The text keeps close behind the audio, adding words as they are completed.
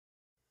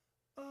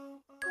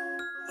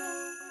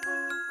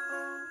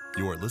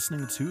You are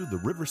listening to the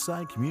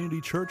Riverside Community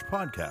Church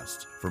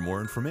podcast. For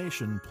more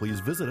information, please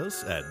visit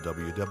us at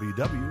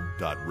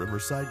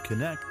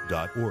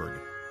www.riversideconnect.org.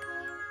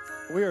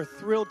 We are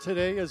thrilled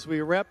today as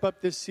we wrap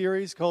up this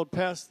series called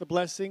Pass the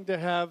Blessing to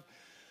have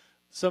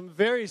some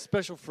very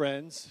special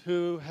friends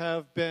who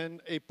have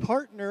been a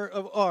partner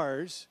of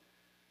ours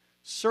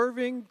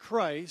serving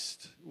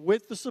Christ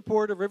with the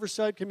support of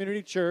Riverside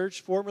Community Church,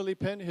 formerly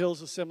Penn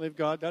Hills Assembly of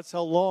God. That's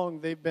how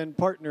long they've been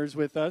partners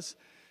with us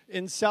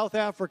in South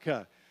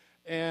Africa.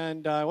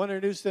 And I want to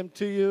introduce them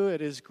to you.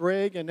 It is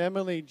Greg and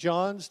Emily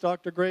Johns.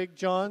 Dr. Greg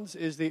Johns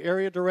is the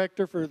area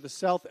director for the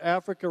South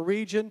Africa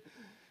region,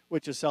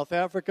 which is South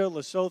Africa,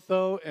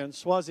 Lesotho, and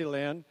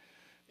Swaziland.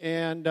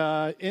 And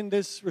in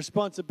this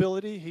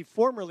responsibility, he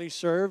formerly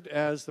served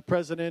as the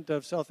president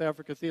of South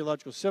Africa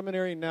Theological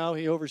Seminary. Now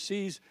he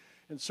oversees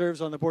and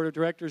serves on the board of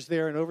directors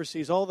there and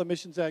oversees all the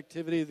missions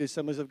activity of the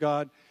Assemblies of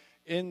God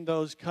in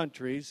those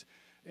countries,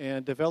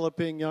 and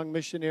developing young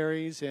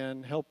missionaries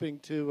and helping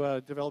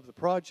to develop the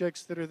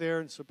projects that are there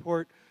and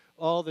support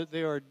all that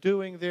they are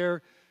doing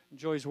there.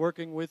 Enjoys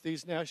working with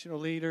these national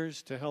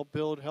leaders to help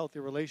build healthy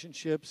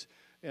relationships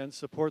and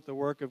support the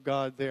work of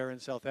God there in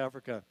South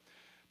Africa.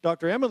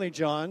 Dr. Emily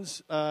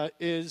Johns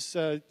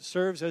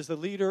serves as the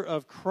leader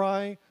of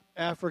CRY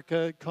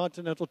Africa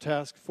Continental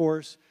Task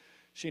Force.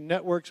 She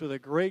networks with a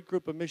great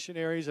group of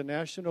missionaries and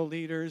national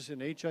leaders and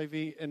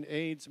HIV and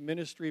AIDS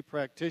ministry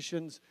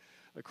practitioners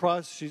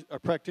across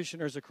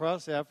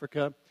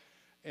Africa,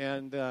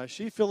 and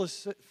she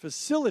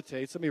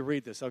facilitates, let me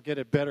read this, I'll get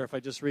it better if I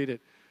just read it.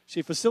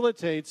 She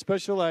facilitates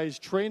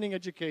specialized training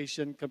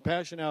education,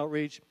 compassion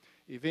outreach,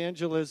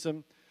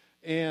 evangelism,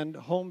 and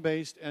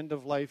home-based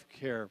end-of-life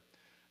care.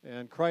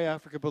 And CRY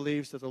Africa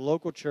believes that the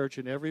local church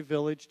in every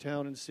village,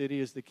 town, and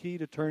city is the key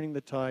to turning the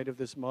tide of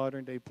this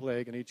modern-day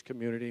plague in each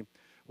community,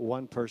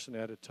 one person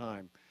at a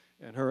time.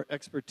 And her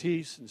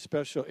expertise and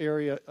special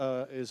area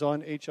is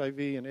on HIV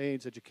and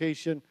AIDS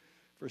education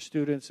for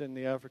students in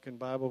the African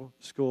Bible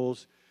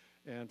schools,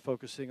 and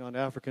focusing on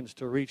Africans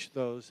to reach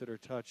those that are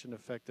touched and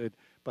affected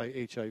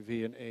by HIV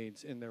and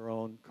AIDS in their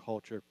own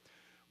culture.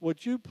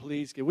 Would you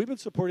please we've been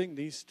supporting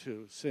these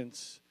two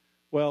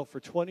for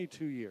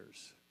 22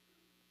 years.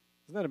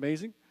 Isn't that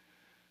amazing?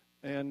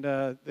 And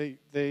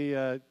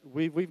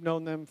we've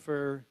known them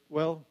for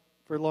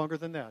longer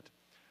than that.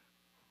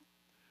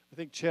 I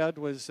think Chad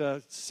was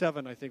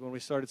 7, when we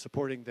started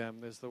supporting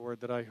them, is the word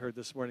that I heard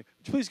this morning.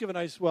 Would you please give a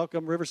nice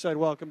welcome, Riverside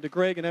welcome, to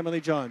Greg and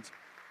Emily Johns.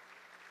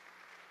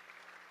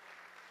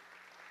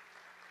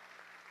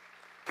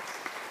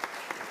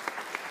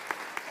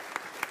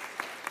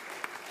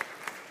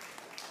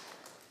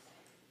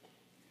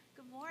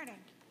 Good morning.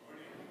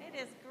 It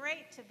is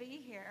great to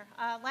be here.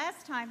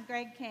 Last time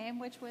Greg came,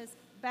 which was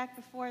back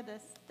before the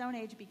Stone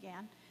Age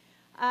began,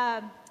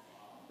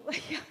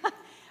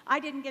 I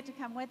didn't get to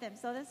come with him,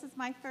 so this is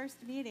my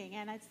first meeting,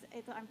 and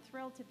I'm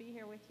thrilled to be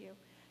here with you.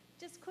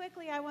 Just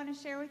quickly, I want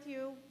to share with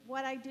you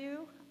what I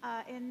do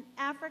in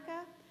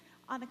Africa.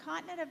 On the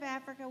continent of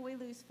Africa, we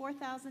lose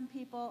 4,000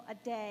 people a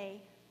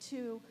day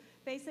to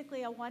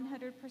basically a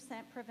 100%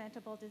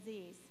 preventable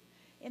disease.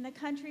 In the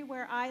country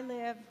where I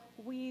live,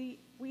 we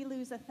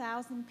lose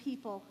 1,000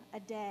 people a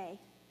day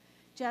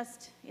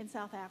just in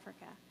South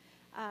Africa,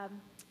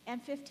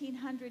 and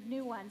 1,500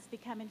 new ones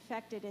become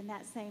infected in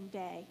that same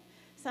day.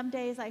 Some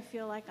days I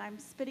feel like I'm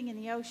spitting in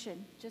the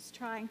ocean, just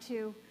trying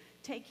to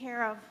take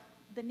care of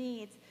the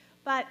needs.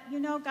 But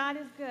God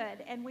is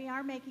good, and we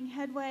are making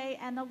headway,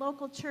 and the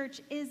local church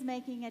is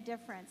making a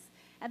difference.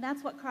 And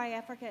that's what CRY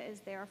Africa is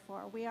there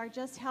for. We are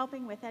just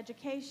helping with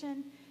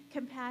education,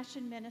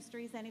 compassion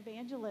ministries, and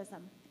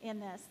evangelism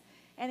in this.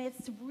 And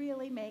it's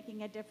really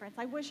making a difference.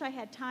 I wish I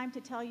had time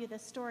to tell you the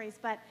stories,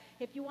 but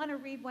if you want to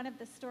read one of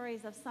the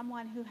stories of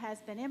someone who has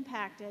been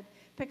impacted,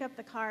 pick up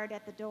the card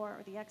at the door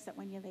or the exit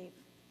when you leave.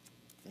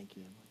 Thank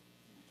you, Emily.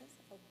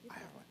 I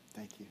have one.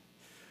 Thank you.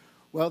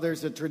 Well,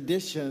 there's a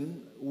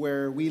tradition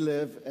where we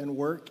live and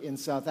work in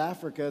South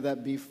Africa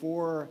that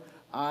before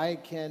I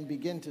can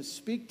begin to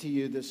speak to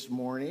you this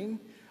morning,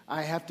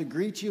 I have to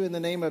greet you in the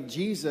name of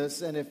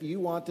Jesus. And if you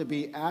want to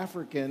be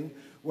African,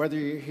 whether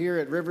you're here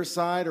at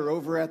Riverside or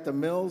over at the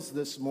Mills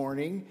this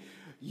morning,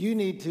 you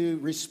need to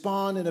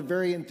respond in a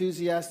very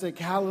enthusiastic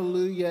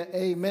hallelujah,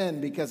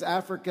 amen, because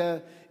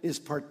Africa is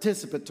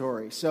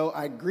participatory. So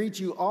I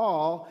greet you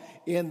all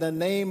in the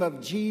name of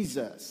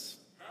Jesus.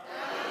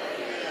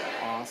 Hallelujah.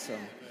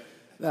 Awesome.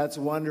 That's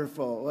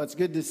wonderful. Well, it's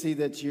good to see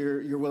that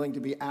you're willing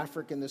to be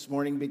African this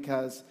morning,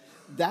 because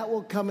that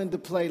will come into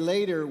play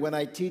later when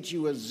I teach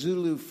you a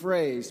Zulu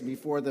phrase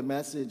before the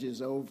message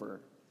is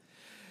over.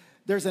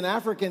 There's an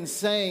African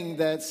saying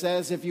that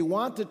says, if you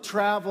want to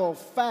travel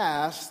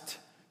fast,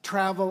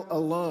 travel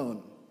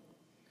alone.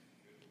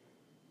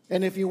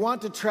 And if you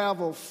want to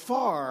travel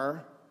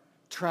far,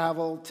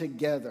 travel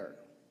together.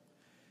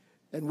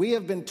 And we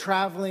have been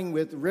traveling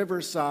with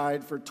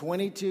Riverside for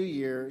 22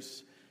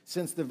 years,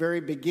 since the very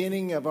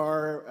beginning of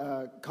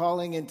our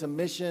calling into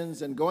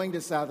missions and going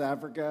to South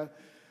Africa.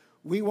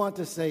 We want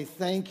to say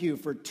thank you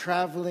for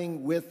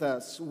traveling with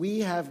us.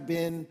 We have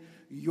been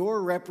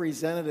your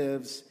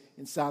representatives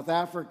in South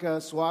Africa,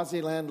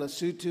 Swaziland,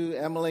 Lesotho,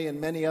 Emily, and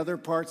many other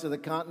parts of the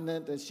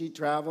continent as she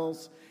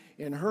travels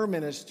in her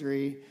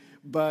ministry.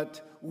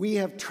 But we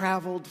have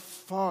traveled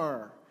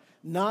far,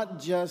 not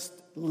just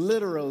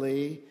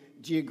literally,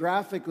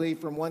 geographically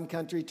from one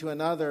country to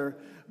another,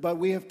 but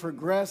we have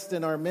progressed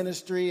in our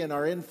ministry and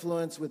our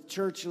influence with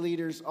church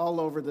leaders all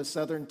over the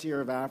southern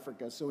tier of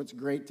Africa. So it's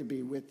great to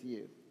be with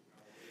you.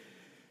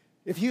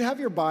 If you have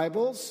your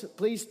Bibles,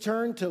 please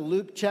turn to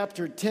Luke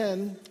chapter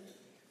 10.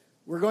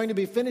 We're going to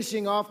be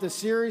finishing off the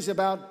series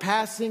about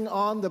passing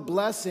on the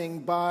blessing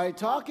by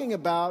talking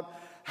about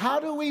how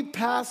do we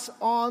pass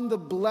on the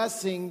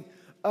blessing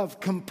of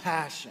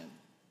compassion.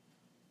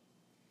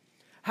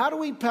 How do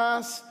we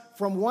pass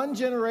from one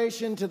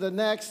generation to the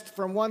next,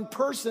 from one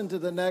person to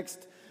the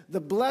next,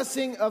 the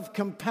blessing of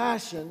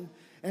compassion?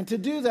 And to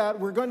do that,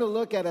 we're going to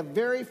look at a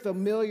very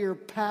familiar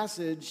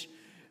passage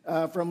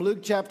from Luke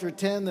chapter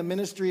 10, the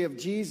ministry of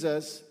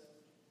Jesus.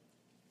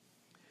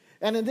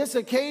 And in this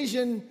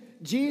occasion,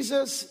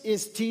 Jesus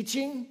is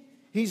teaching.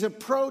 He's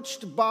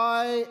approached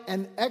by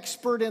an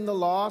expert in the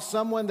law,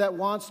 someone that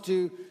wants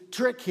to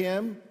trick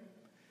him.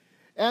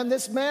 And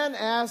this man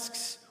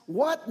asks,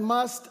 "What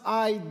must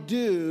I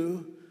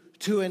do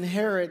to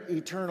inherit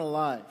eternal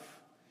life?"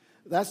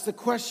 That's the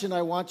question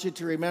I want you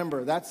to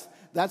remember.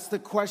 That's the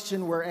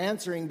question we're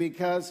answering,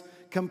 because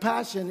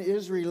compassion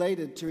is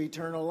related to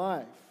eternal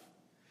life.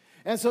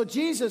 And so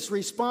Jesus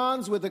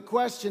responds with a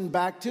question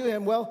back to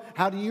him. Well,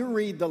 how do you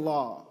read the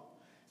law?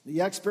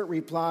 The expert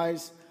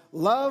replies,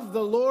 "Love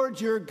the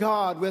Lord your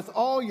God with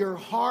all your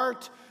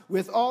heart,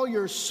 with all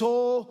your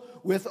soul,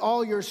 with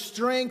all your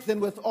strength,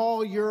 and with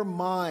all your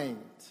mind.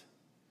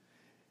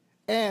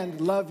 And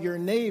love your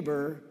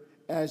neighbor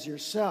as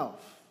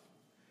yourself."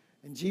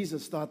 And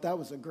Jesus thought that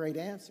was a great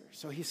answer.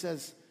 So he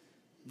says,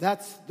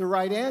 that's the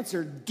right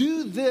answer.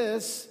 Do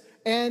this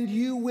and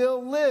you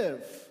will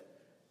live.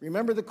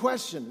 Remember the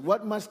question,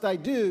 what must I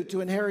do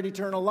to inherit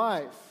eternal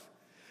life?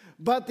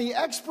 But the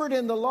expert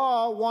in the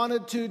law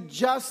wanted to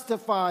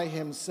justify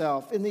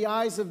himself in the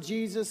eyes of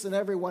Jesus and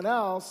everyone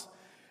else.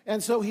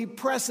 And so he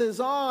presses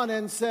on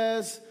and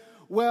says,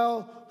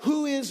 well,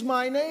 who is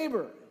my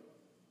neighbor?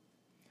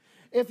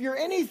 If you're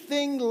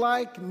anything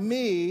like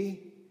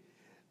me,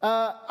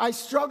 I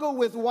struggle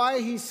with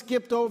why he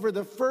skipped over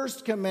the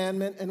first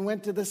commandment and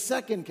went to the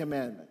second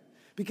commandment,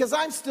 because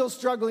I'm still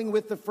struggling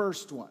with the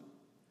first one.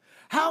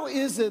 How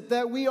is it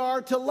that we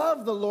are to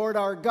love the Lord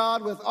our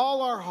God with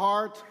all our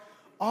heart,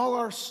 all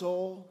our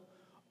soul,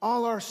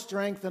 all our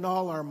strength, and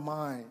all our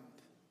mind?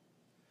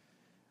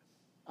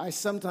 I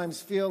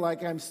sometimes feel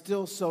like I'm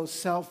still so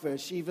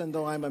selfish, even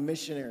though I'm a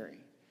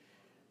missionary,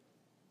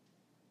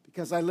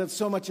 because I live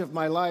so much of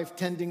my life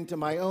tending to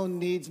my own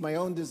needs, my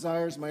own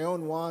desires, my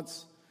own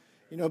wants.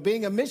 You know,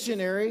 being a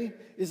missionary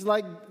is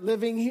like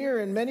living here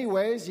in many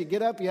ways. You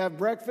get up, you have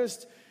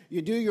breakfast,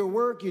 you do your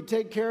work, you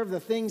take care of the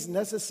things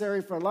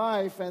necessary for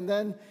life, and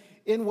then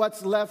in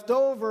what's left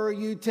over,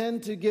 you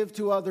tend to give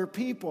to other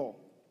people.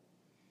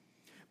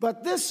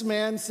 But this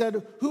man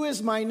said, who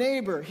is my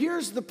neighbor?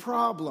 Here's the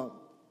problem,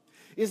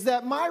 is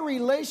that my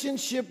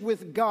relationship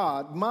with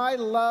God, my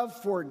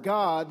love for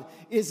God,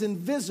 is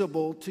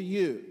invisible to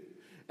you,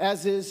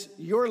 as is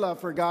your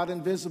love for God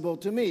invisible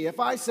to me. If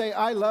I say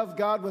I love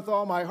God with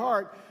all my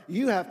heart,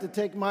 you have to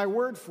take my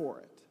word for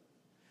it.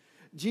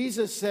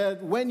 Jesus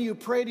said, when you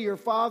pray to your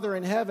Father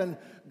in heaven,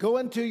 go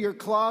into your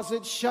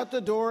closet, shut the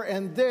door,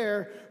 and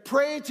there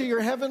pray to your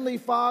heavenly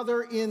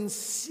Father in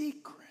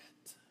secret.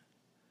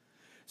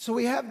 So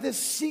we have this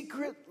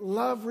secret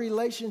love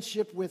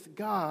relationship with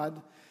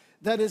God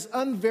that is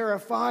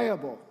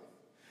unverifiable.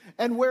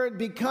 And where it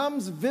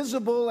becomes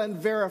visible and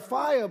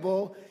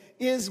verifiable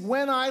is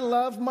when I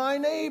love my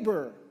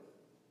neighbor.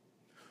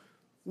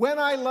 When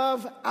I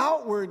love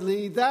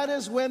outwardly, that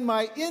is when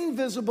my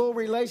invisible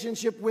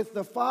relationship with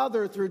the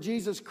Father through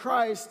Jesus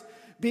Christ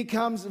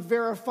becomes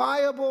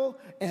verifiable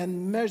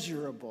and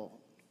measurable.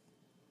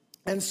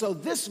 And so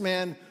this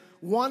man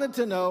wanted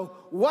to know,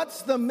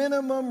 what's the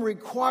minimum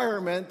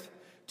requirement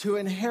to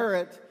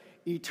inherit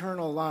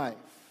eternal life?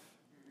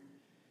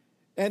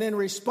 And in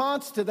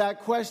response to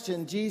that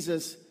question,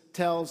 Jesus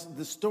tells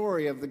the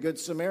story of the Good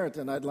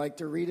Samaritan. I'd like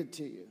to read it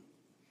to you.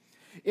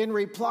 In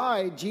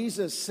reply,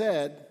 Jesus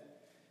said,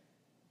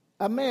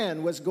 a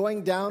man was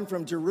going down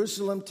from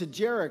Jerusalem to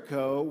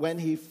Jericho when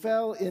he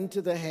fell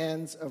into the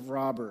hands of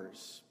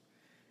robbers.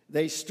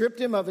 They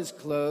stripped him of his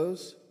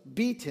clothes,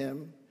 beat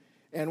him,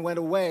 and went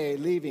away,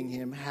 leaving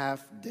him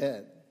half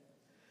dead.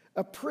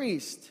 A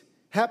priest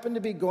happened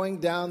to be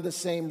going down the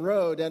same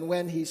road, and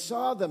when he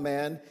saw the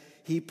man,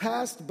 he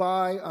passed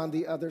by on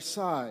the other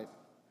side.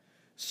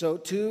 So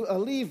too a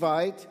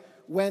Levite,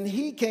 when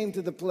he came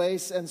to the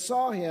place and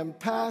saw him,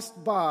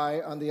 passed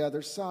by on the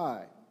other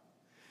side.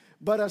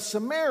 But a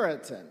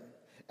Samaritan,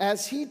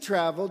 as he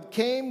traveled,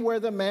 came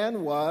where the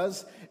man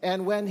was,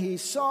 and when he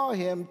saw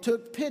him,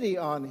 took pity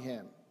on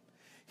him.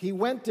 He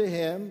went to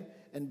him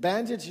and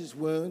bandaged his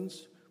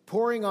wounds,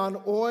 pouring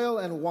on oil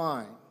and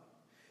wine.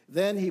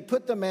 Then he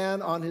put the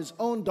man on his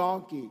own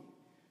donkey,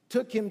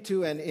 took him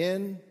to an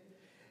inn,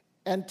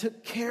 and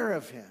took care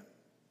of him.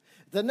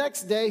 The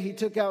next day he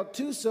took out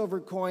 2 silver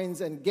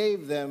coins and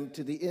gave them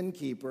to the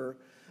innkeeper.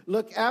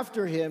 Look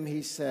after him,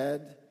 he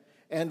said,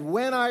 and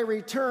when I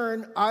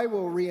return, I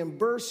will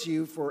reimburse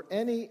you for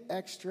any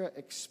extra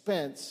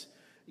expense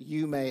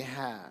you may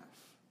have.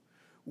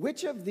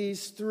 Which of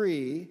these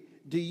 3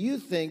 do you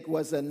think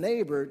was a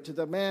neighbor to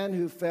the man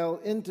who fell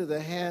into the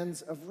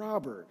hands of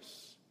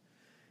robbers?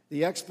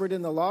 The expert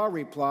in the law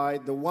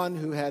replied, the one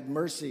who had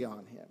mercy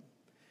on him.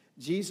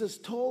 Jesus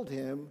told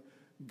him,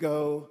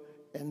 go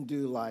and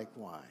do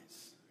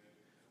likewise.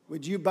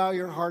 Would you bow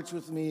your hearts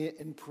with me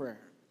in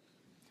prayer?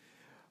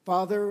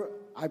 Father,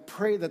 I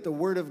pray that the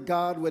Word of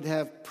God would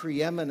have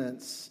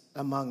preeminence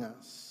among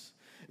us,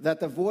 that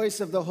the voice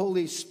of the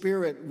Holy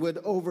Spirit would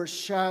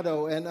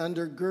overshadow and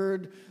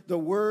undergird the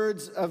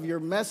words of your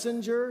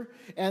messenger,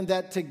 and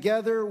that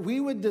together we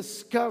would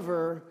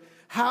discover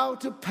how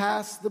to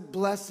pass the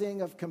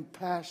blessing of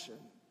compassion.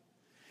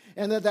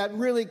 And that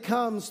really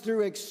comes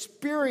through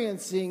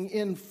experiencing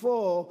in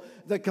full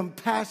the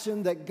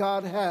compassion that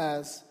God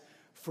has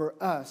for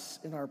us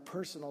in our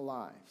personal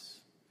lives.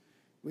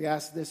 We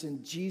ask this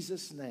in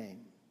Jesus'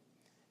 name.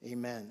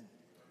 Amen.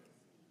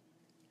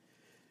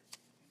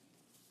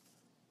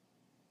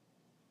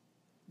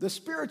 The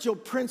spiritual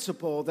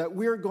principle that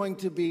we're going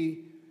to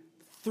be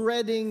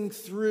threading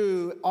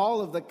through all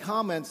of the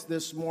comments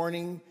this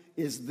morning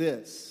is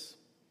this.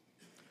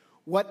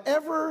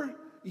 Whatever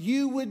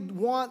you would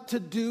want to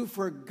do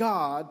for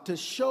God to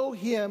show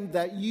him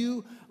that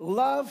you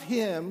love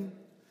him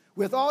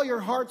with all your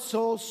heart,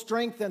 soul,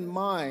 strength, and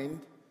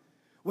mind,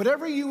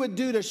 whatever you would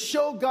do to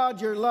show God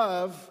your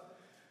love,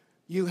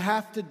 you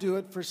have to do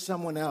it for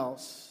someone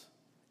else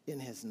in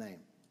his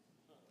name.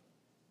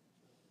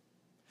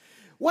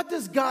 What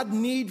does God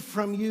need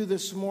from you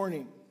this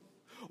morning?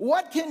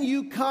 What can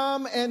you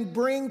come and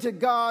bring to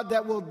God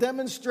that will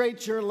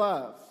demonstrate your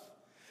love?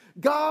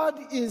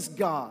 God is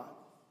God.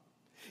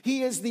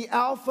 He is the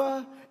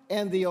Alpha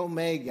and the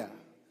Omega,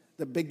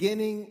 the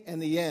beginning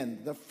and the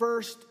end, the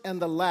first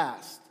and the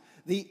last,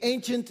 the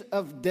Ancient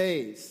of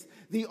Days,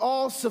 the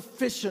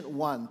all-sufficient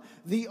one,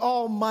 the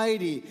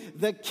Almighty,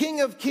 the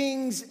King of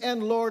Kings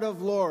and Lord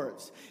of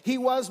Lords. He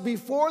was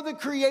before the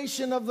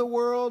creation of the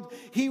world.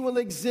 He will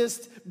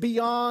exist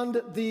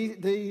beyond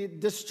the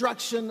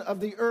destruction of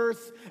the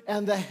earth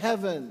and the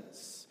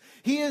heavens.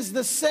 He is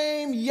the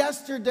same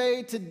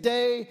yesterday,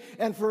 today,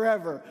 and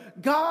forever.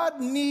 God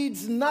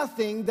needs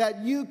nothing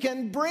that you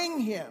can bring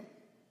him.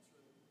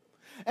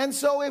 And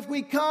so if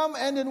we come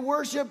and in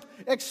worship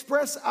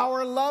express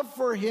our love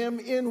for him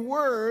in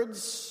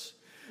words,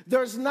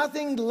 there's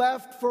nothing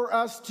left for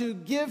us to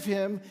give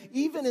him,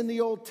 even in the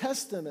Old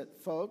Testament,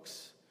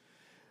 folks.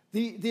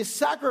 The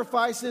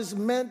sacrifices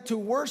meant to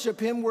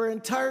worship him were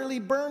entirely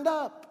burned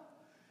up.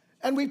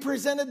 And we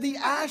presented the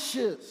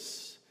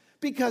ashes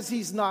because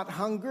he's not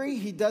hungry.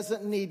 He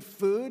doesn't need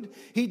food.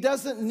 He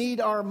doesn't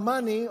need our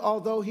money,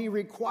 although he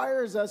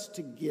requires us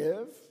to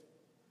give.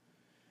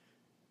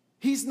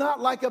 He's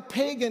not like a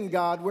pagan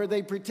god where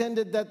they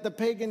pretended that the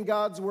pagan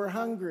gods were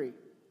hungry.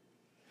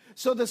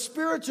 So the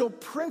spiritual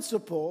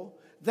principle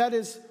that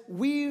is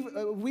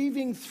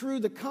weaving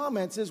through the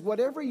comments is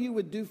whatever you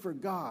would do for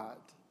God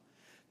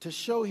to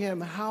show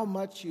him how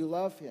much you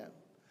love him,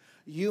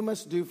 you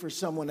must do for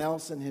someone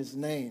else in his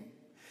name.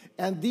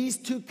 And these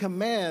 2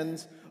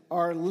 commands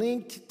are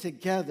linked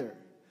together.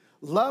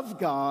 Love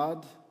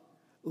God,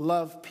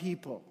 love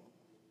people.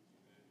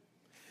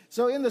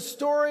 So in the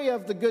story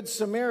of the Good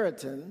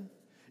Samaritan,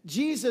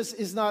 Jesus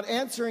is not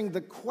answering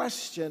the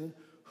question,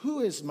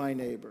 who is my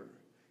neighbor?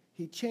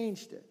 He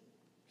changed it.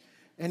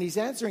 And he's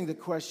answering the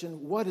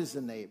question, what is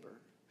a neighbor?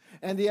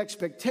 And the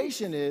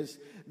expectation is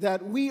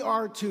that we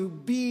are to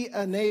be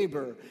a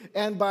neighbor.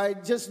 And by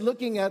just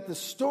looking at the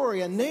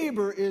story, a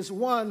neighbor is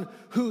one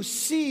who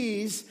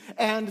sees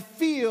and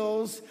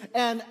feels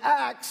and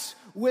acts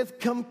with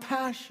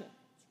compassion.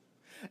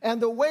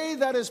 And the way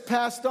that is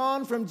passed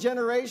on from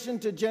generation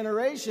to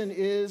generation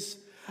is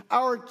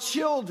our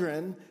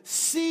children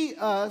see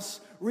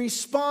us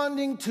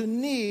responding to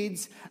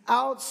needs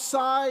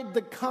outside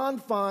the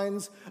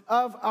confines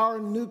of our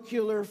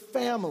nuclear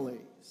families.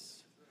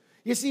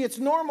 You see, it's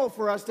normal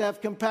for us to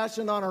have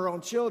compassion on our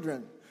own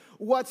children.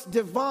 What's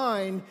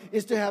divine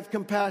is to have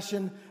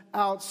compassion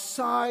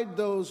outside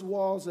those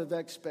walls of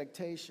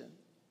expectation.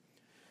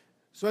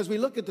 So as we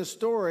look at the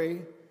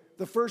story,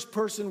 the first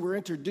person we're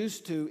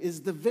introduced to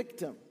is the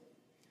victim.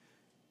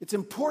 It's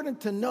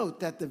important to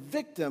note that the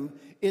victim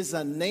is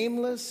a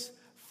nameless,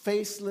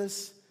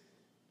 faceless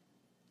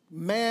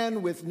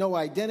man with no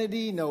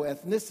identity, no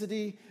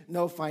ethnicity,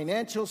 no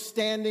financial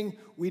standing.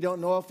 We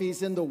don't know if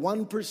he's in the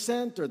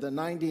 1% or the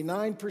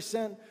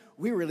 99%.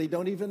 We really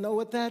don't even know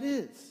what that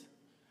is.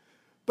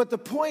 But the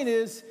point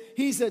is,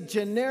 he's a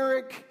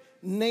generic,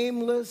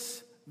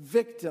 nameless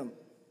victim.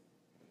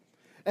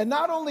 And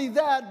not only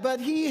that, but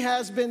he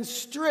has been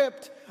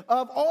stripped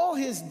of all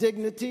his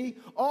dignity,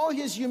 all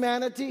his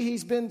humanity.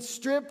 He's been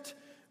stripped,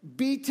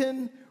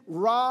 beaten,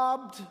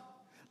 robbed,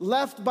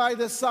 left by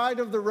the side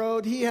of the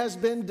road. He has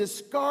been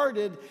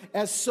discarded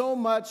as so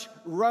much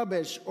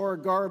rubbish or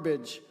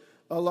garbage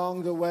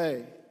along the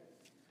way.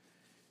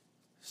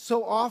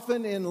 So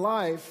often in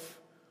life,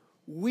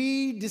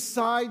 we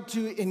decide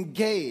to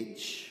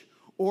engage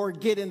or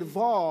get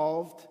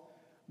involved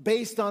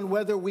based on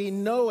whether we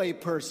know a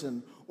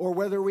person or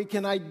whether we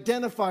can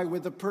identify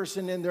with a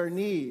person in their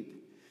need.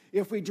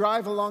 If we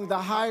drive along the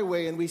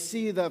highway and we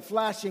see the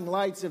flashing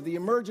lights of the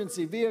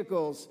emergency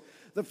vehicles,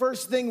 the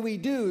first thing we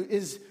do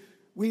is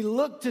we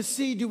look to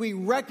see, do we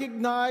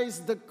recognize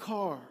the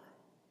car?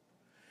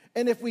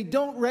 And if we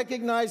don't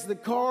recognize the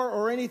car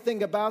or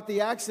anything about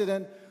the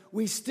accident,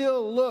 we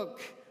still look,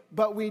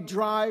 but we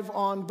drive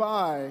on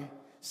by,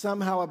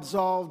 somehow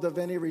absolved of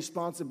any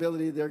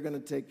responsibility. They're going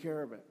to take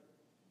care of it.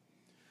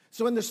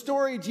 So in the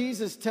story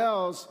Jesus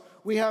tells,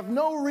 we have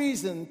no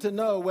reason to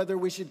know whether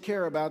we should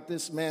care about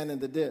this man in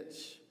the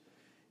ditch.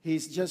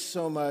 He's just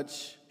so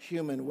much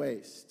human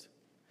waste.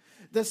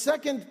 The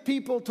second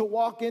people to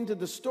walk into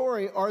the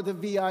story are the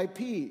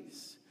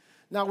VIPs.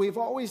 Now, we've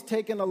always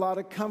taken a lot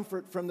of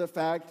comfort from the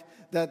fact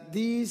that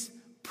this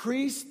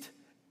priest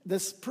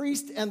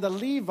and the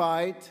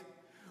Levite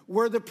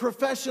were the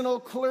professional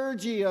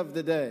clergy of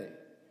the day.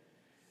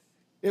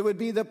 It would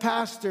be the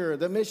pastor,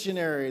 the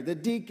missionary, the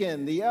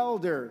deacon, the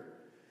elder.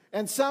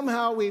 And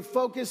somehow we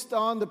focused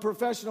on the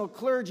professional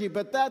clergy,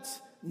 but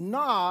that's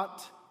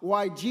not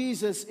why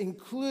Jesus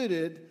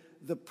included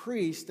the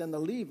priest and the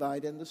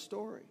Levite in the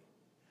story.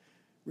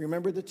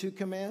 Remember the two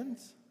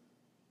commands?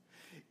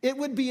 It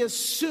would be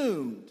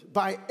assumed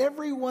by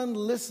everyone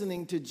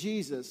listening to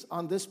Jesus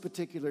on this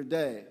particular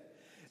day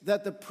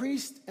that the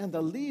priest and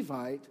the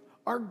Levite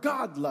are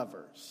God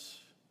lovers.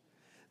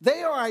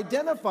 They are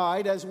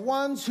identified as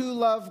ones who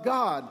love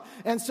God.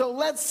 And so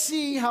let's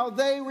see how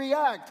they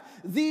react.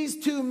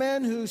 These two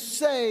men who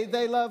say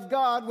they love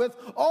God with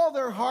all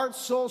their heart,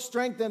 soul,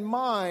 strength, and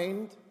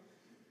mind,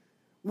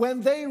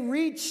 when they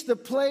reach the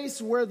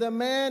place where the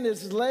man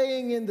is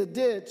laying in the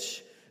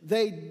ditch,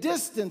 they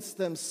distance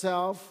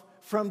themselves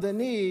from the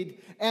need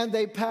and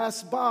they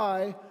pass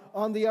by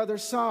on the other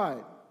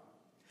side.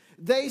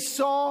 They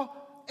saw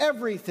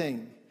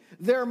everything.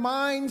 Their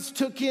minds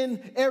took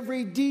in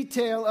every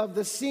detail of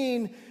the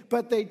scene,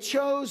 but they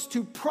chose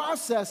to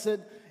process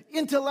it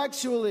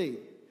intellectually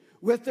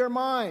with their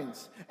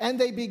minds. And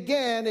they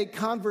began a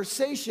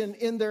conversation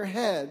in their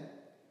head,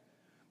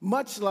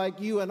 much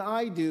like you and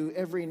I do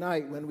every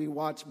night when we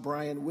watch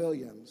Brian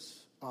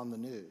Williams on the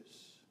news.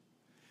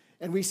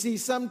 And we see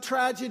some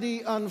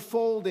tragedy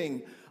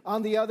unfolding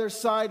on the other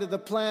side of the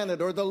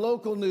planet, or the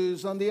local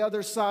news on the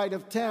other side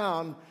of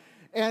town.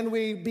 And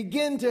we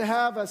begin to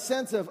have a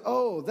sense of,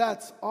 oh,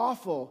 that's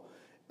awful.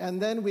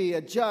 And then we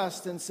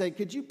adjust and say,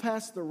 could you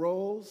pass the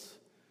rolls?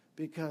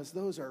 Because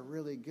those are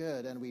really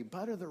good. And we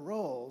butter the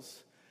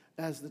rolls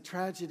as the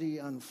tragedy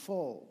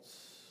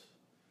unfolds.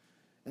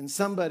 And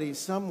somebody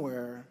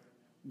somewhere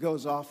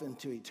goes off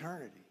into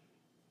eternity.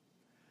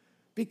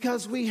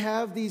 Because we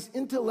have these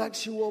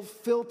intellectual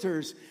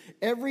filters.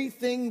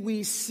 Everything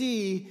we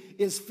see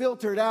is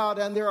filtered out,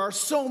 and there are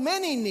so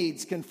many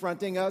needs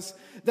confronting us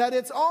that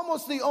it's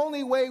almost the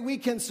only way we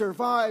can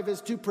survive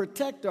is to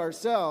protect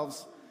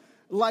ourselves,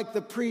 like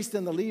the priest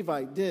and the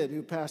Levite did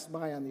who passed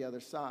by on the other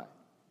side.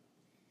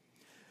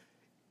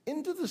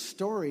 Into the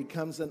story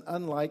comes an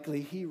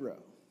unlikely hero.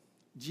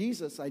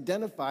 Jesus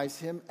identifies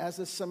him as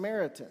a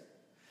Samaritan.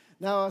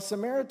 Now, a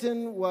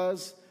Samaritan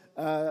was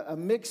a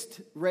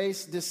mixed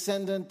race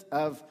descendant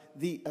of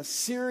the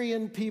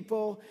Assyrian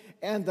people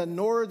and the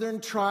northern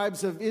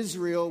tribes of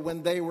Israel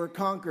when they were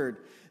conquered.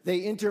 They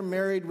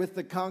intermarried with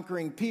the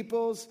conquering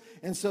peoples,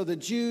 and so the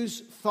Jews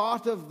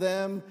thought of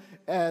them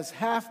as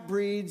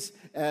half-breeds,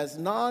 as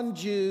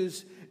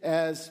non-Jews,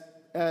 as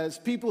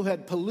people who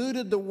had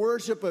polluted the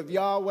worship of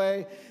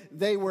Yahweh.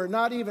 They were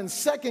not even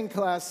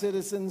second-class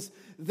citizens.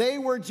 They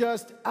were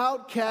just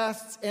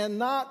outcasts and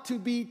not to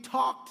be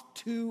talked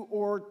to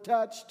or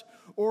touched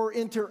or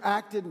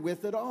interacted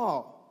with at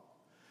all.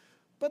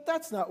 But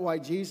that's not why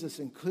Jesus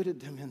included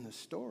them in the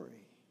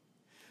story.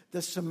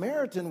 The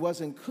Samaritan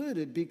was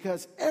included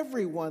because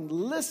everyone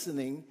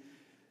listening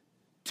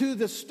to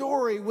the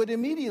story would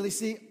immediately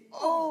see,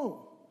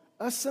 oh,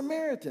 a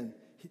Samaritan.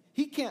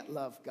 He can't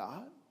love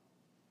God.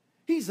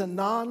 He's a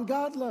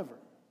non-God lover.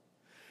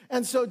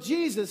 And so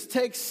Jesus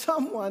takes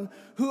someone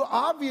who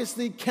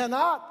obviously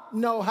cannot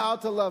know how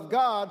to love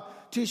God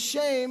to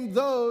shame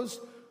those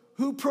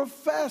who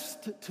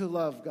professed to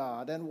love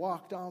God and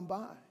walked on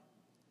by.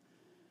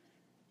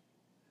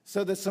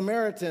 So the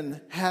Samaritan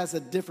has a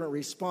different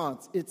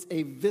response. It's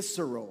a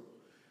visceral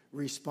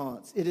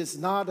response. It is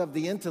not of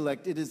the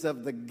intellect, it is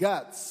of the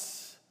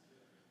guts,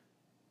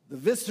 the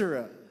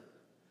viscera,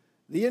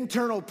 the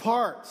internal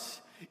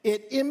parts.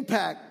 It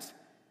impacts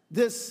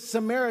this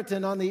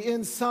Samaritan on the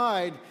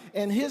inside,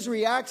 and his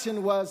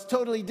reaction was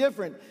totally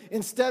different.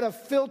 Instead of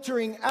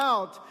filtering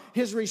out,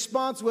 his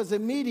response was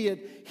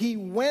immediate. He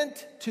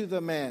went to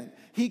the man.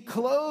 He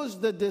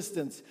closed the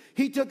distance.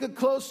 He took a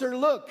closer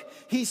look.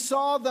 He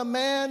saw the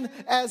man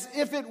as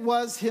if it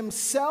was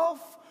himself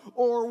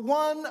or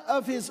one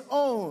of his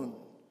own,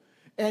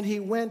 and he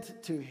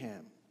went to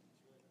him.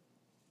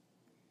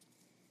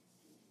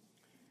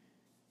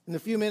 In the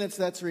few minutes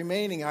that's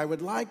remaining, I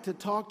would like to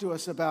talk to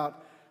us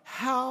about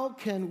how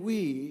can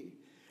we,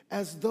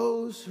 as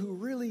those who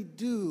really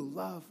do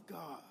love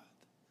God,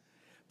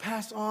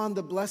 pass on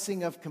the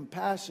blessing of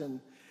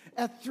compassion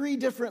at 3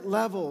 different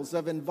levels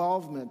of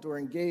involvement or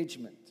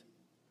engagement.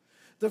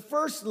 The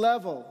first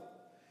level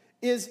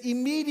is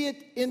immediate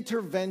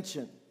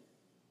intervention.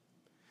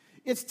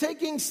 It's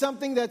taking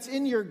something that's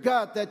in your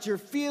gut, that you're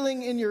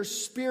feeling in your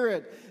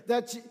spirit,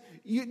 that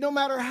you, no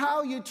matter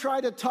how you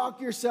try to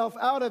talk yourself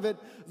out of it,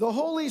 the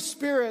Holy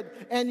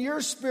Spirit and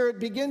your spirit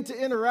begin to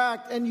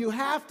interact, and you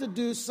have to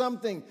do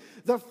something.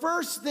 The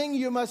first thing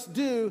you must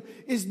do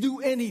is do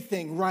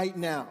anything right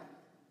now.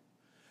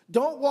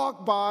 Don't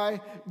walk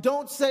by.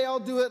 Don't say, I'll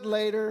do it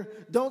later.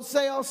 Don't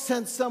say, I'll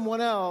send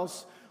someone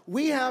else.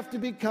 We have to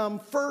become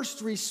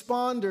first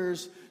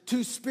responders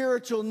to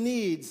spiritual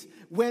needs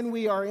when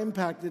we are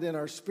impacted in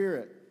our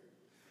spirit.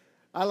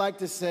 I like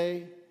to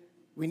say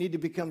we need to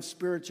become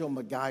spiritual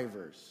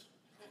MacGyvers.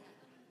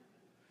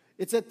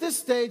 It's at this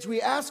stage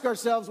we ask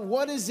ourselves,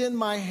 what is in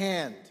my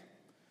hand?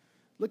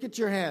 Look at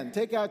your hand.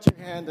 Take out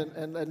your hand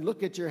and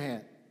look at your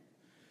hand.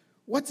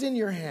 What's in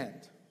your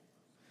hand?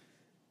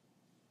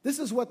 This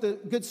is what the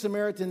Good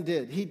Samaritan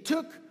did. He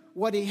took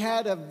what he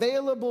had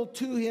available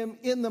to him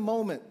in the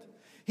moment.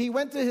 He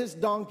went to his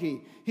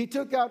donkey. He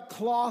took out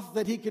cloth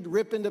that he could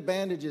rip into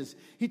bandages.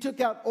 He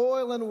took out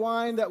oil and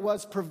wine that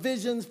was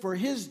provisions for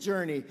his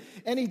journey.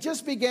 And he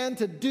just began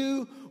to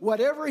do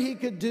whatever he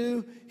could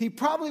do. He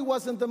probably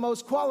wasn't the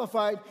most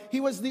qualified. He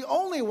was the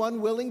only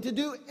one willing to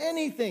do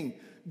anything.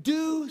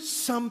 Do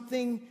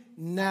something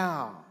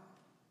now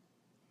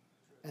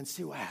and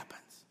see what happens.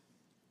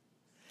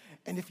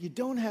 And if you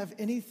don't have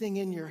anything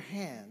in your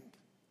hand,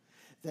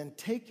 then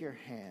take your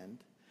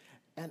hand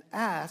and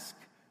ask,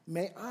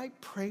 may I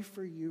pray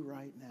for you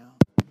right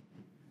now?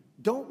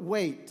 Don't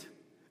wait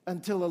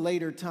until a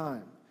later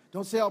time.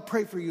 Don't say, I'll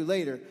pray for you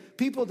later.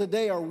 People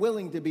today are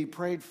willing to be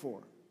prayed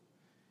for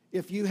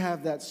if you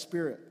have that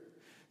spirit.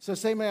 So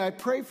say, may I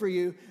pray for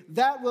you?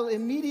 That will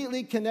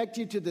immediately connect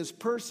you to this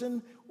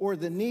person or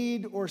the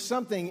need or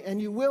something, and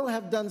you will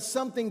have done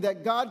something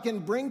that God can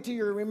bring to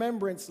your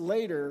remembrance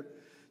later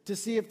to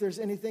see if there's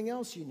anything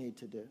else you need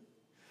to do.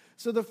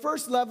 So the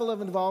first level of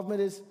involvement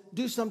is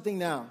do something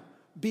now.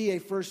 Be a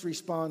first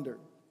responder.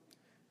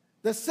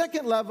 The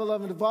second level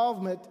of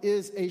involvement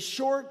is a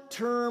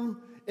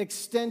short-term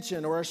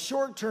extension or a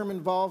short-term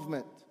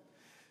involvement.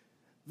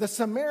 The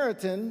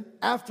Samaritan,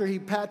 after he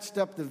patched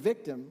up the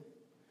victim,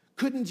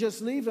 couldn't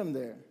just leave him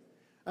there.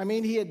 I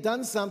mean, he had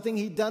done something.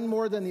 He'd done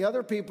more than the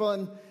other people,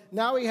 and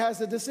now he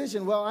has a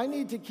decision. Well, I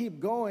need to keep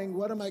going.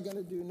 What am I going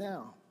to do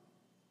now?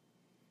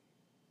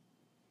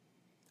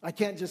 I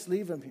can't just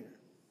leave him here.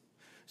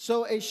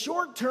 So a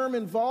short-term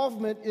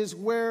involvement is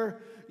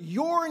where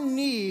your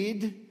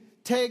need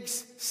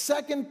takes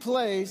second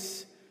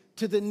place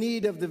to the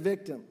need of the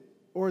victim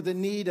or the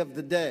need of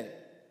the day.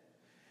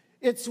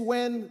 It's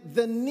when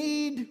the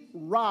need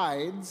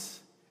rides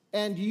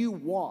and you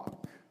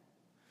walk.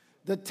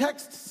 The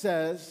text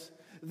says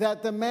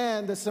that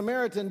the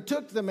Samaritan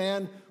took the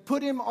man,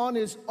 put him on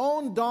his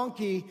own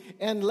donkey,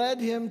 and led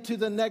him to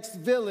the next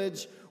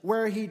village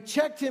where he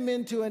checked him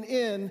into an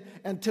inn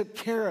and took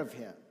care of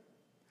him.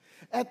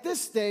 At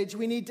this stage,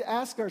 we need to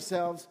ask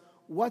ourselves,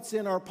 what's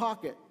in our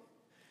pocket?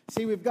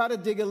 See, we've got to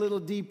dig a little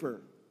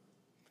deeper.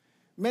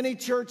 Many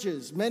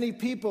churches, many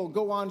people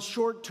go on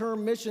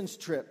short-term missions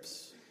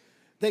trips.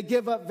 They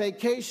give up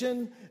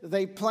vacation,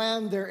 they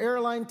plan their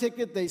airline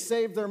ticket, they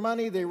save their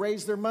money, they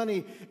raise their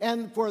money.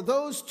 And for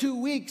those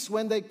 2 weeks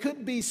when they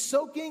could be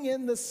soaking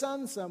in the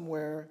sun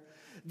somewhere,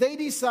 they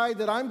decide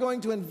that I'm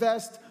going to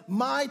invest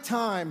my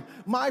time,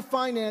 my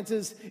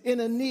finances in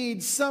a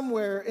need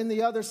somewhere in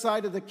the other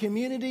side of the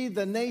community,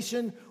 the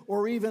nation,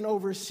 or even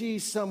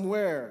overseas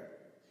somewhere.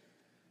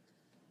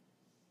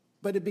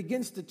 But it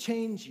begins to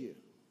change you.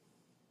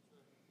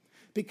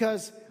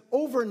 Because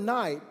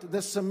overnight,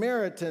 the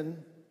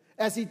Samaritan,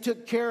 as he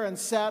took care and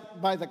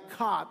sat by the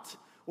cot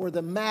or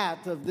the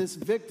mat of this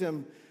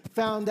victim,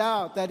 found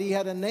out that he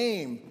had a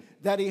name,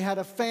 that he had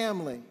a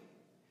family,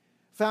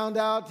 found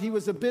out he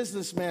was a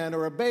businessman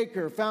or a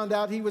baker, found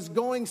out he was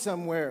going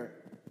somewhere.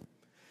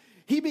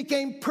 He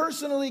became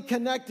personally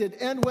connected.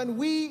 And when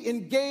we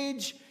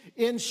engage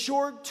in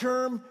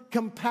short-term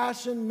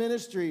compassion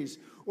ministries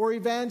or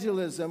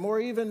evangelism or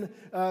even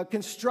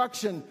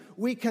construction,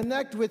 we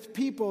connect with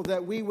people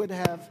that we would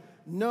have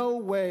no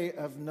way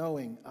of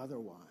knowing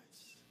otherwise.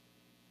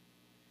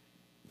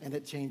 And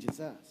it changes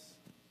us.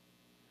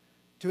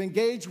 To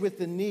engage with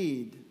the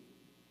need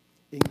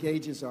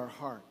engages our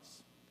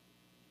hearts.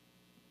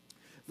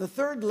 The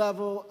third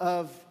level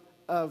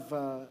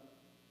of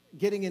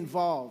getting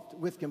involved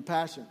with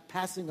compassion,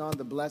 passing on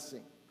the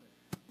blessing.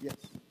 Yes.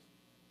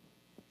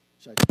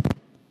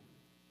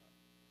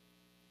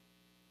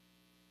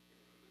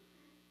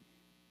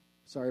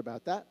 Sorry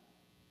about that.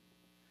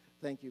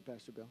 Thank you,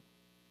 Pastor Bill.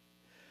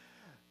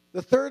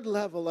 The third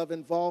level of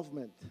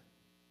involvement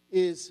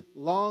is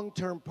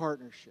long-term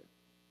partnership.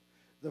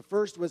 The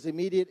first was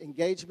immediate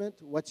engagement,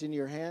 what's in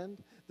your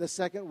hand. The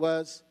second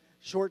was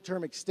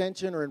short-term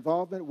extension or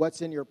involvement,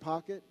 what's in your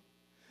pocket.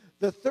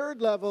 The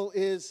third level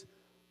is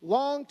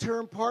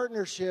long-term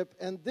partnership,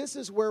 and this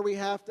is where we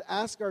have to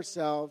ask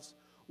ourselves,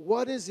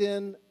 what is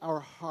in our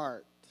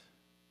heart?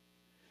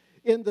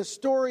 In the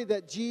story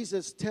that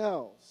Jesus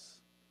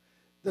tells,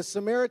 the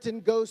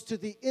Samaritan goes to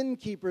the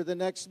innkeeper the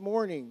next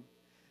morning.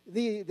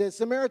 The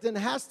Samaritan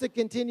has to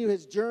continue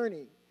his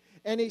journey.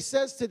 And he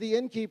says to the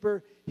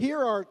innkeeper,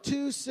 here are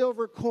 2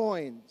 silver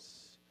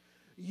coins.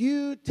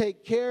 You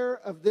take care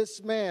of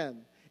this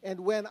man,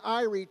 and when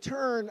I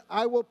return,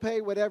 I will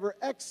pay whatever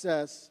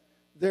excess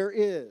there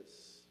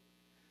is.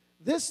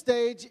 This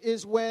stage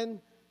is when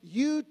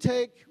you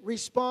take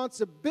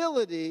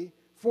responsibility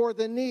for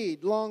the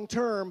need long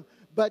term,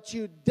 but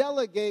you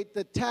delegate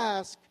the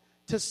task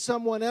to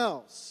someone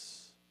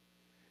else.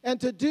 And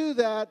to do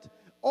that,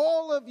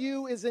 all of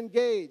you is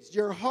engaged.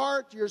 Your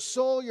heart, your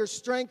soul, your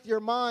strength, your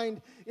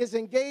mind is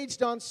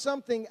engaged on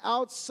something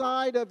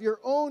outside of your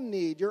own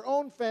need, your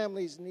own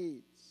family's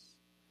needs.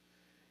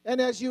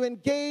 And as you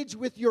engage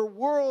with your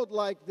world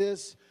like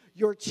this,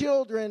 your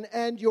children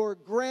and your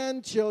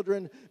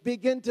grandchildren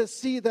begin to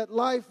see that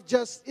life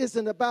just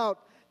isn't about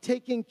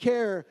taking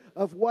care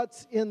of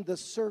what's in the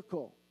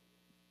circle.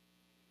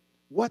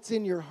 What's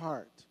in your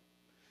heart?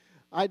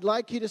 I'd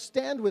like you to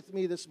stand with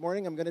me this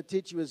morning. I'm going to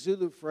teach you a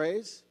Zulu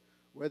phrase.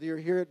 Whether you're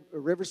here at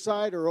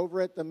Riverside or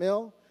over at the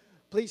mill,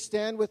 please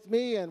stand with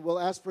me, and we'll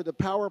ask for the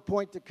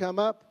PowerPoint to come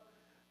up.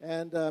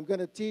 And I'm going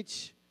to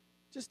teach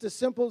just a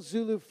simple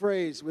Zulu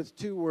phrase with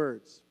 2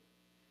 words.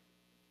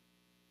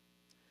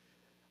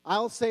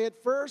 I'll say it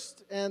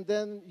first, and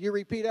then you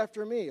repeat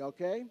after me,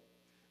 okay?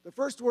 The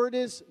first word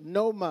is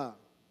Noma.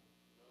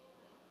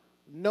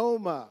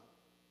 Noma.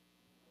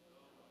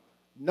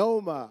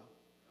 Noma.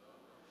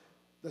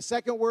 The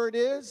second word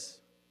is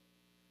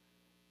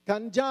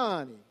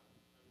Kanjani.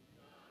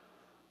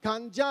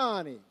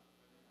 Kanjani.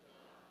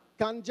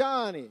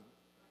 Kanjani.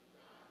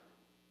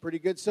 Pretty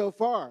good so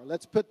far.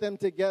 Let's put them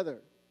together.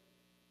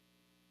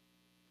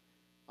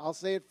 I'll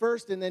say it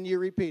first and then you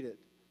repeat it.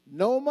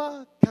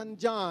 Noma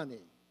Kanjani.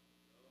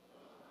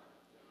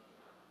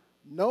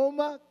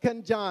 Noma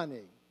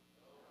Kanjani.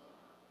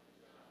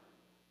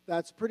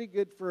 That's pretty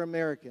good for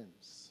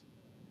Americans.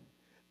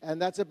 And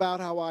that's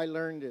about how I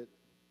learned it.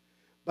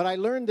 But I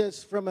learned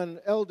this from an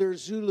elder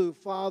Zulu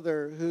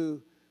father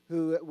who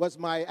was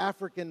my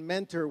African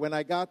mentor when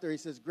I got there. He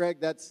says, Greg,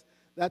 that's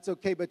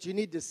okay, but you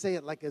need to say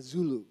it like a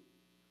Zulu.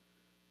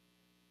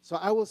 So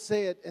I will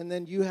say it, and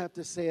then you have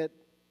to say it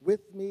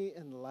with me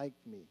and like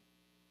me.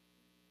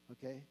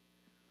 Okay?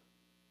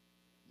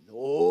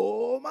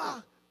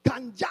 Noma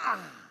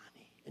Kanjani.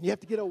 And you have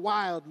to get a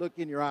wild look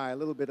in your eye, a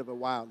little bit of a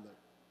wild look.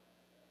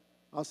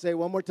 I'll say it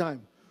one more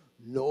time.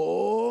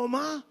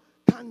 Noma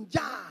Kanjani.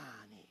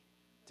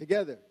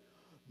 Together.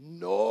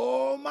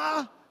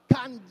 Noma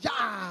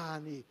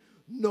Kanjani.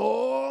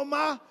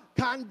 Noma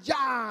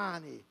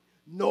Kanjani.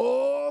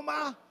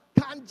 Noma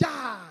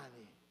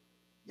Kanjani.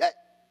 Yeah.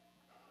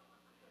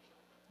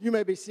 You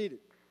may be seated.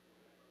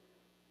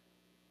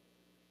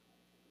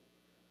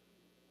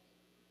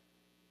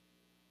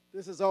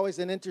 This is always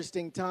an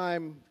interesting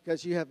time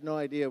because you have no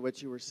idea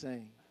what you were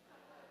saying.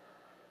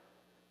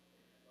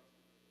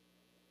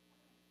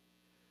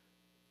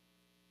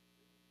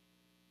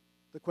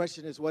 The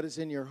question is, what is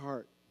in your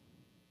heart?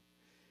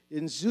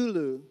 In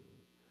Zulu,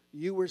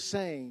 you were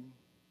saying,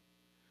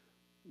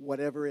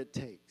 whatever it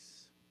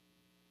takes.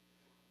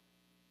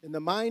 In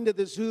the mind of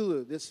the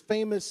Zulu, this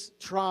famous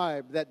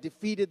tribe that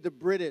defeated the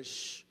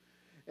British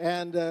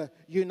and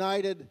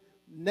united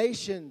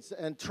nations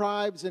and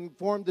tribes and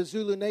formed the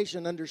Zulu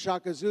nation under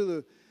Shaka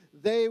Zulu,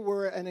 they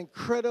were an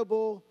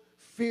incredible,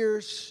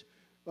 fierce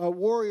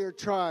warrior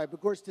tribe. Of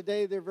course,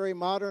 today they're very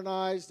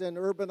modernized and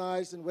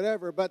urbanized and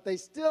whatever, but they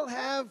still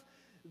have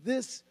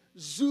this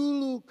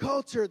Zulu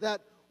culture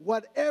that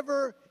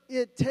whatever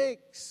it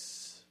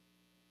takes.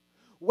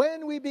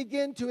 When we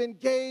begin to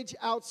engage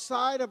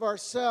outside of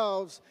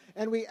ourselves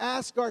and we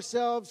ask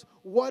ourselves,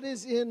 what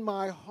is in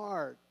my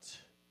heart?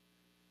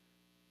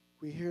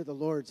 We hear the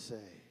Lord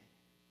say,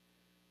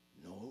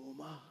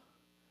 Noma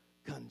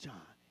Kanjani.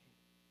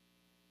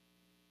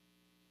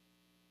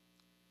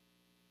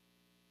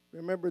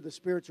 Remember, the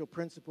spiritual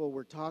principle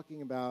we're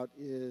talking about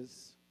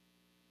is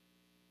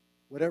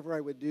whatever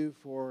I would do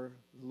for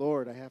the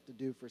Lord, I have to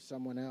do for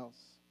someone else.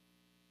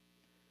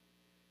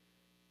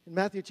 In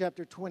Matthew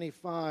chapter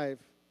 25,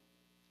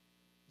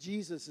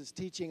 Jesus is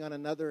teaching on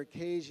another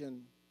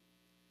occasion,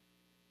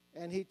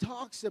 and he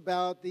talks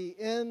about the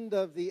end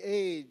of the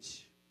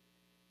age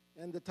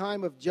and the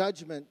time of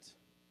judgment.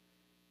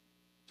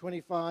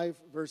 25,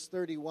 verse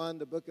 31,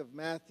 the book of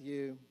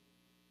Matthew.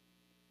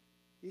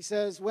 He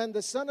says, when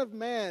the Son of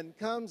Man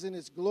comes in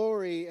his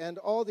glory and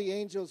all the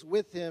angels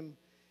with him,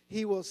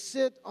 he will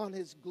sit on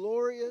his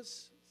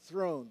glorious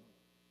throne.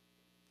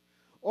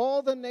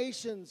 All the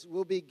nations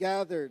will be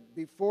gathered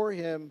before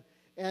him,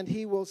 and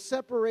he will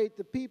separate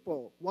the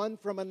people one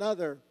from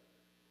another,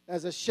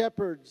 as a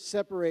shepherd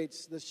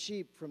separates the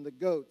sheep from the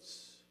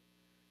goats.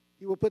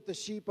 He will put the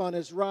sheep on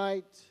his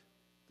right,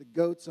 the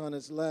goats on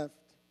his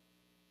left.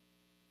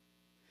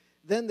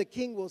 Then the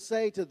king will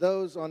say to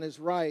those on his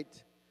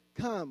right,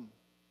 "Come,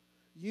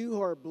 you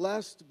who are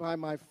blessed by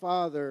my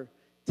Father,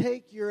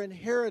 take your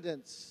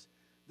inheritance,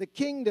 the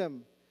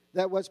kingdom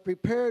that was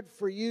prepared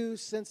for you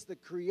since the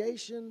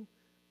creation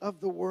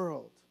of the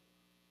world.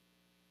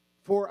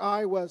 For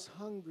I was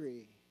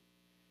hungry,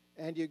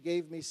 and you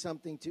gave me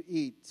something to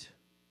eat.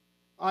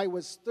 I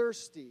was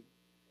thirsty,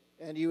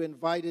 and you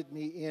invited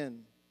me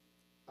in.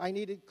 I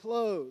needed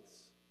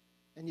clothes,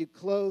 and you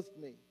clothed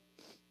me.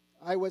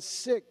 I was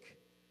sick,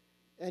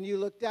 and you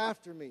looked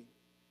after me.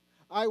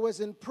 I was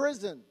in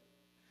prison,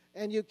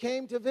 and you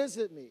came to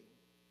visit me."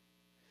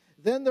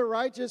 Then the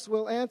righteous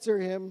will answer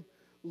him,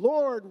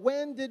 "Lord,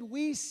 when did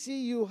we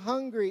see you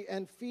hungry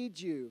and feed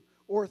you,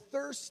 or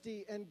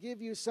thirsty and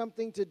give you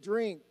something to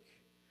drink?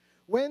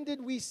 When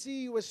did we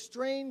see you a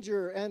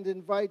stranger and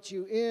invite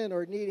you in,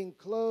 or needing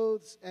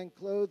clothes and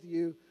clothe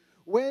you?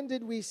 When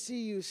did we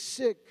see you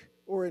sick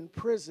or in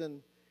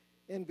prison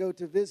and go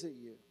to visit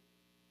you?"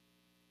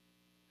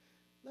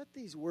 Let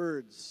these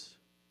words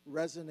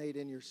resonate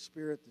in your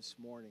spirit this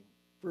morning.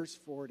 Verse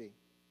 40.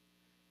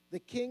 The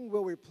king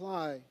will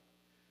reply,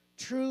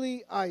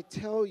 "Truly I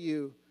tell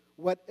you,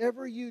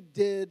 whatever you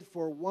did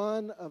for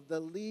one of the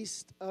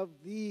least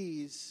of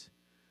these,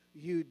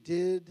 you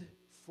did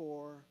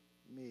for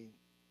me."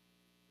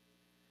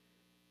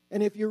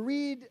 And if you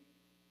read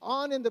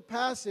on in the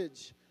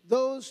passage,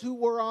 those who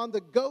were on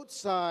the goat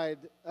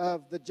side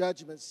of the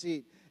judgment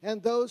seat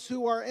and those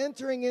who are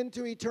entering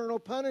into eternal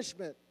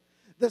punishment,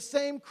 the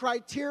same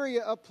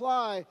criteria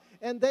apply,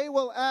 and they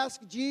will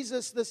ask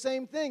Jesus the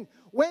same thing.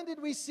 "When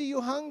did we see you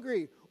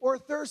hungry or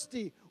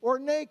thirsty or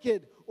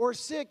naked or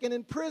sick and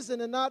in prison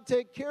and not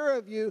take care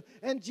of you?"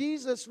 And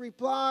Jesus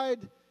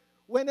replied,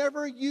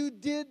 "Whenever you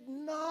did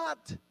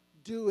not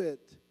do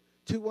it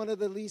to one of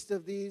the least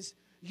of these,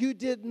 you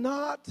did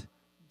not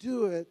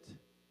do it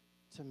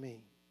to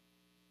me."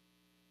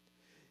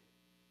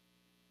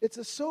 It's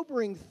a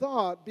sobering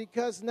thought,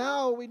 because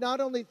now we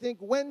not only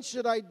think, when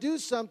should I do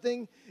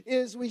something,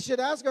 is we should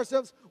ask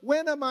ourselves,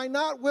 when am I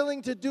not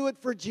willing to do it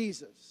for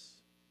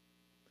Jesus?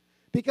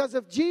 Because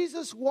if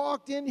Jesus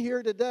walked in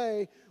here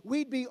today,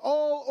 we'd be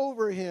all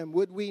over him,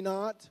 would we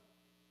not?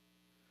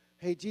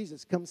 "Hey,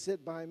 Jesus, come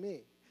sit by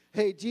me.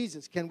 Hey,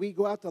 Jesus, can we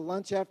go out to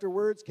lunch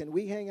afterwards? Can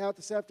we hang out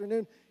this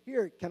afternoon?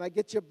 Here, can I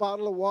get you a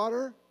bottle of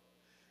water?"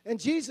 And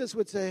Jesus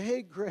would say,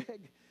 "Hey,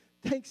 Greg,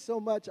 thanks so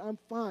much. I'm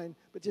fine.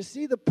 But you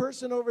see the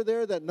person over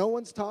there that no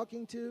one's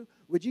talking to?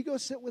 Would you go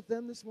sit with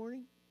them this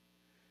morning?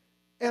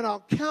 And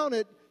I'll count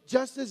it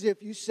just as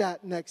if you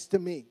sat next to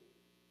me."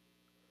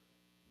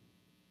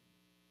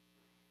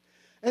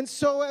 And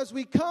so as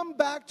we come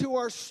back to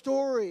our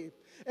story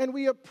and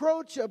we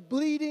approach a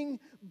bleeding,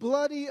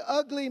 bloody,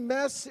 ugly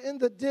mess in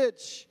the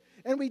ditch,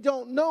 and we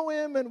don't know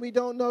him and we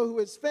don't know who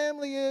his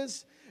family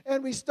is,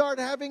 and we start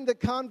having the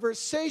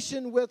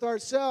conversation with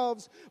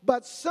ourselves,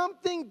 but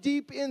something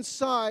deep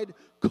inside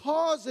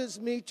causes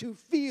me to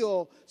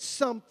feel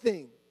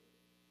something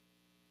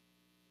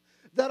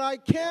that I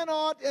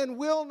cannot and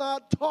will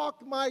not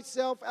talk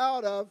myself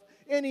out of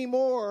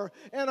anymore.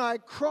 And I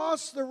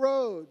cross the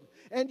road,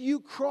 and you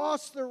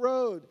cross the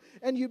road,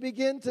 and you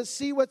begin to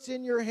see what's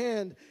in your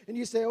hand, and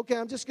you say, "Okay,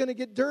 I'm just going to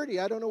get dirty.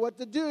 I don't know what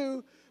to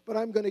do, but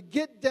I'm going to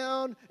get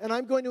down and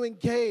I'm going to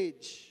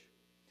engage."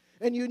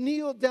 And you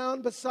kneel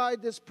down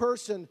beside this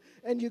person,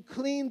 and you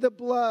clean the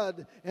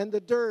blood and the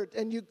dirt,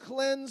 and you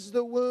cleanse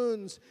the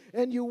wounds,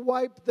 and you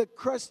wipe the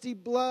crusty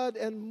blood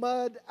and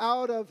mud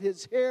out of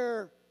his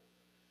hair.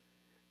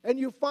 And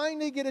you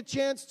finally get a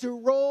chance to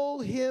roll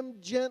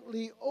him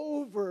gently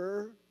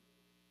over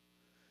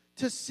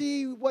to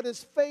see what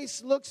his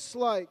face looks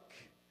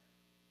like.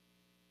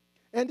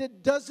 And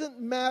it doesn't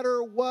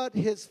matter what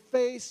his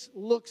face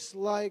looks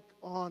like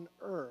on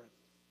earth.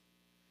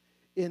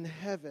 In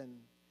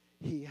heaven,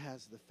 he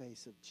has the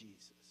face of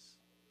Jesus.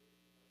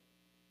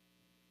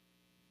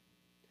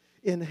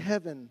 In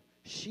heaven,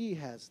 she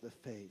has the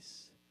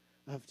face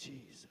of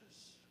Jesus.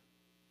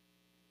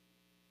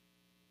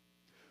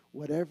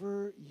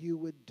 Whatever you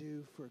would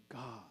do for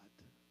God,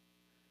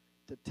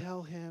 to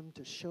tell him,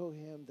 to show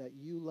him that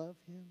you love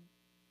him,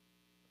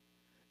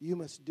 you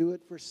must do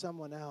it for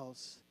someone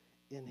else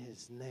in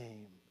his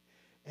name.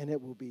 And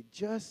it will be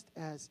just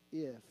as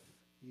if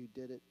you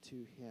did it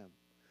to him.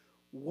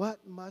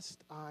 What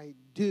must I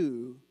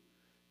do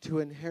to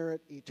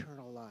inherit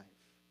eternal life?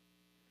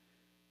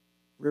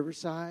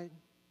 Riverside,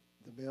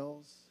 the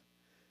Mills,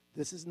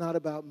 this is not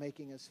about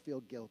making us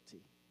feel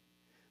guilty.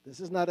 This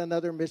is not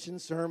another mission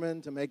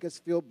sermon to make us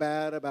feel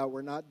bad about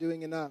we're not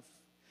doing enough.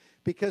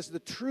 Because the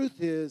truth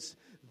is,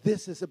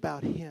 this is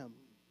about him.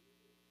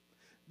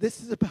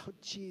 This is about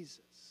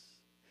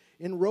Jesus.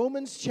 In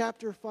Romans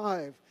chapter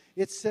 5,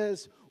 it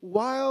says,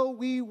 "While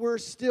we were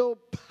still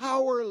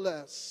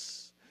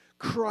powerless,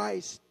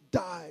 Christ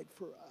died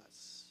for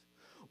us.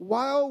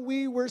 While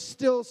we were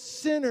still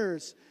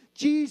sinners,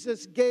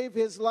 Jesus gave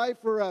his life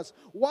for us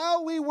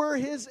while we were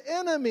his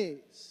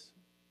enemies.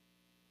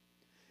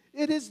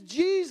 It is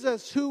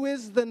Jesus who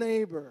is the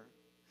neighbor.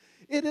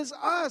 It is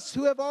us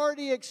who have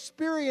already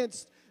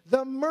experienced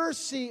the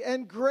mercy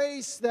and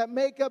grace that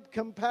make up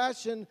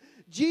compassion.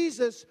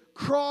 Jesus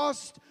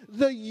crossed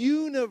the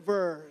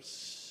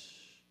universe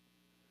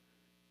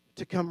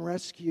to come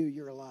rescue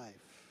your life,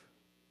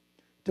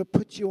 to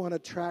put you on a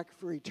track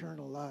for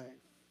eternal life.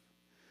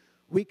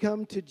 We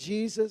come to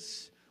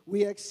Jesus,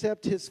 we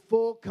accept his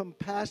full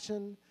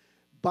compassion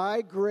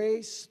by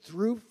grace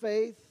through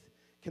faith,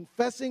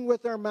 confessing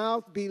with our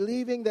mouth,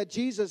 believing that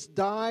Jesus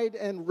died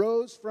and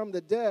rose from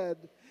the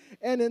dead.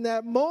 And in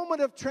that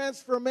moment of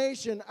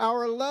transformation,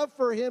 our love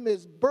for him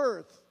is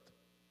birthed.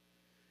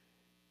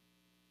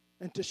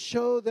 And to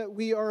show that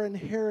we are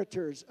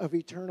inheritors of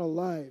eternal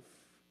life,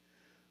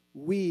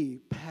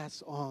 we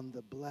pass on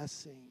the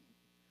blessing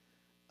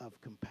of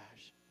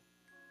compassion.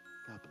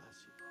 God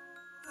bless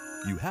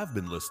you. You have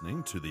been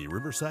listening to the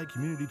Riverside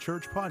Community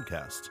Church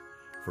podcast.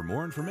 For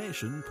more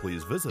information,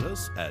 please visit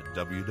us at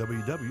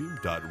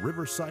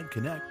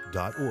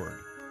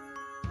www.riversideconnect.org.